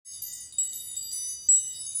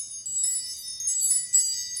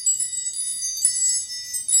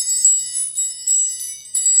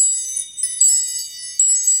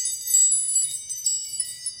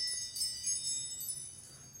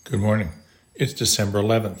Good morning. It's December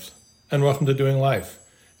 11th, and welcome to Doing Life,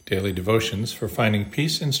 daily devotions for finding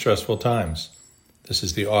peace in stressful times. This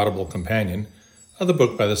is the audible companion of the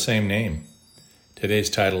book by the same name. Today's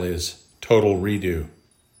title is Total Redo.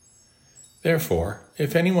 Therefore,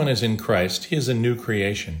 if anyone is in Christ, he is a new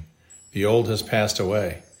creation. The old has passed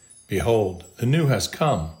away. Behold, the new has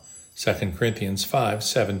come. 2 Corinthians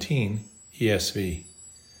 5:17, ESV.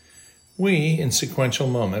 We, in sequential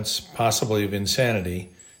moments, possibly of insanity,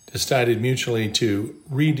 decided mutually to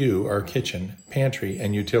redo our kitchen, pantry,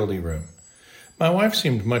 and utility room. My wife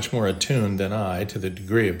seemed much more attuned than I to the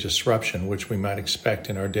degree of disruption which we might expect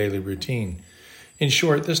in our daily routine. In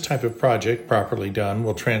short, this type of project, properly done,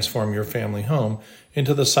 will transform your family home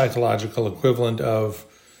into the psychological equivalent of,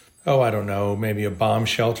 maybe a bomb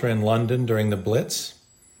shelter in London during the Blitz.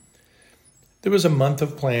 There was a month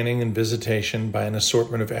of planning and visitation by an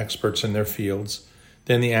assortment of experts in their fields.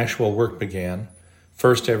 Then the actual work began.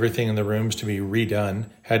 First, everything in the rooms to be redone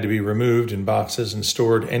had to be removed in boxes and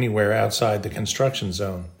stored anywhere outside the construction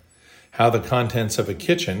zone. How the contents of a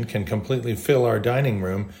kitchen can completely fill our dining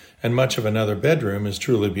room and much of another bedroom is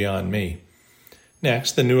truly beyond me.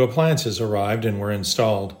 Next, the new appliances arrived and were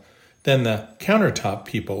installed. Then the countertop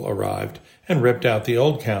people arrived and ripped out the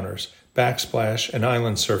old counters, backsplash, and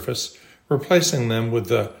island surface, replacing them with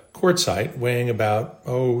the quartzite weighing about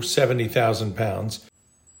 70,000 pounds.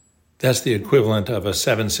 That's the equivalent of a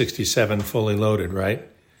 767 fully loaded, right?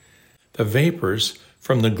 The vapors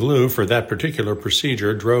from the glue for that particular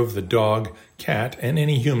procedure drove the dog, cat, and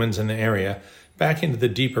any humans in the area back into the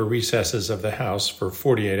deeper recesses of the house for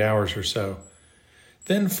 48 hours or so.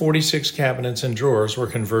 Then 46 cabinets and drawers were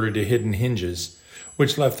converted to hidden hinges,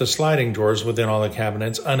 which left the sliding doors within all the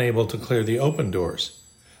cabinets unable to clear the open doors.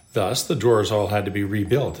 Thus, the drawers all had to be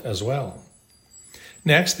rebuilt as well.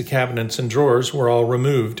 Next, the cabinets and drawers were all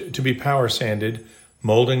removed to be power sanded,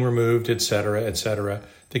 molding removed, etc., etc.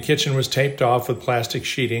 The kitchen was taped off with plastic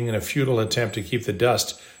sheeting in a futile attempt to keep the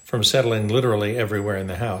dust from settling literally everywhere in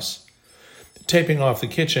the house. Taping off the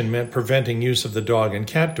kitchen meant preventing use of the dog and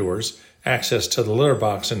cat doors, access to the litter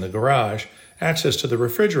box in the garage, access to the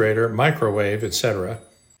refrigerator, microwave, etc.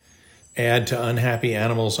 Add to unhappy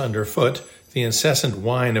animals underfoot the incessant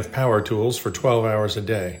whine of power tools for 12 hours a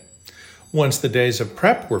day. Once the days of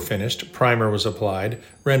prep were finished, primer was applied,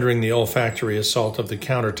 rendering the olfactory assault of the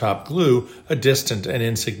countertop glue a distant and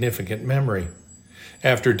insignificant memory.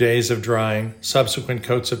 After days of drying, subsequent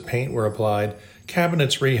coats of paint were applied,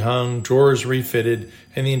 cabinets rehung, drawers refitted,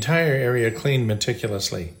 and the entire area cleaned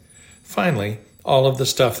meticulously. Finally, all of the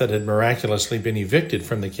stuff that had miraculously been evicted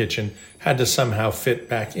from the kitchen had to somehow fit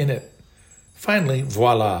back in it. Finally,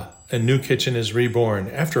 voila, a new kitchen is reborn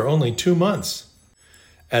after only 2 months.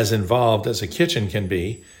 As involved as a kitchen can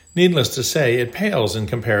be, needless to say, it pales in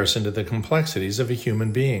comparison to the complexities of a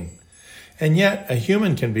human being. And yet, a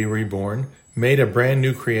human can be reborn, made a brand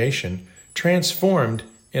new creation, transformed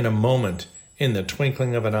in a moment, in the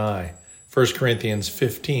twinkling of an eye. 1 Corinthians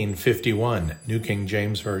 15:51, New King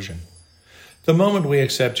James Version. The moment we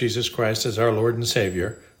accept Jesus Christ as our Lord and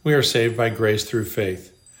Savior, we are saved by grace through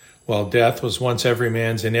faith. While death was once every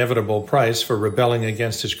man's inevitable price for rebelling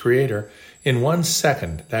against his Creator, in 1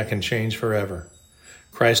 second that can change forever.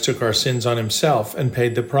 Christ took our sins on himself and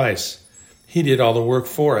paid the price. He did all the work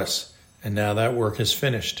for us, and now that work is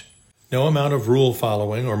finished. No amount of rule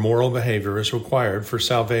following or moral behavior is required for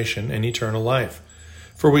salvation and eternal life,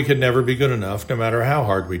 for we could never be good enough no matter how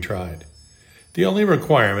hard we tried. The only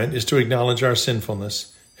requirement is to acknowledge our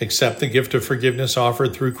sinfulness, accept the gift of forgiveness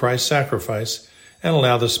offered through Christ's sacrifice, and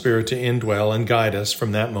allow the Spirit to indwell and guide us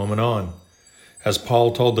from that moment on. As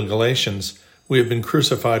Paul told the Galatians, we have been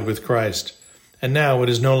crucified with Christ, and now it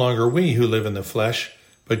is no longer we who live in the flesh,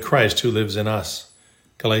 but Christ who lives in us.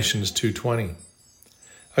 Galatians 2:20.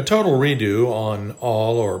 A total redo on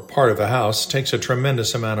all or part of a house takes a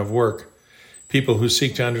tremendous amount of work. People who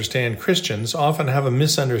seek to understand Christians often have a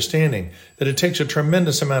misunderstanding that it takes a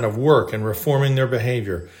tremendous amount of work in reforming their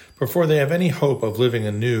behavior before they have any hope of living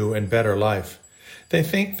a new and better life. They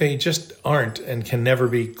think they just aren't and can never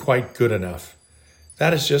be quite good enough.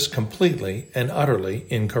 That is just completely and utterly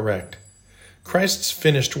incorrect. Christ's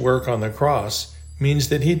finished work on the cross means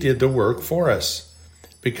that he did the work for us.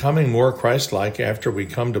 Becoming more Christ-like after we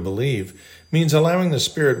come to believe means allowing the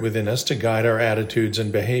Spirit within us to guide our attitudes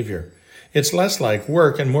and behavior. It's less like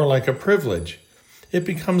work and more like a privilege. It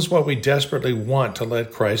becomes what we desperately want to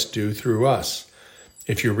let Christ do through us.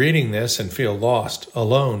 If you're reading this and feel lost,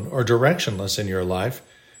 alone, or directionless in your life,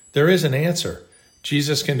 there is an answer.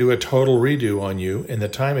 Jesus can do a total redo on you in the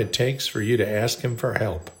time it takes for you to ask him for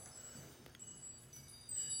help.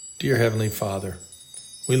 Dear Heavenly Father,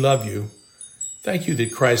 we love you. Thank you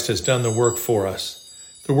that Christ has done the work for us,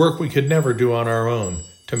 the work we could never do on our own,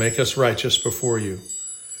 to make us righteous before you.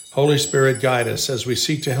 Holy Spirit, guide us as we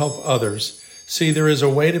seek to help others see there is a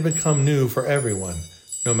way to become new for everyone,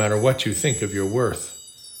 no matter what you think of your worth.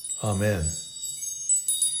 Amen.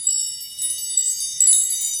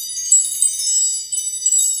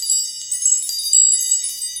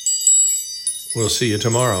 We'll see you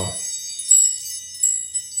tomorrow.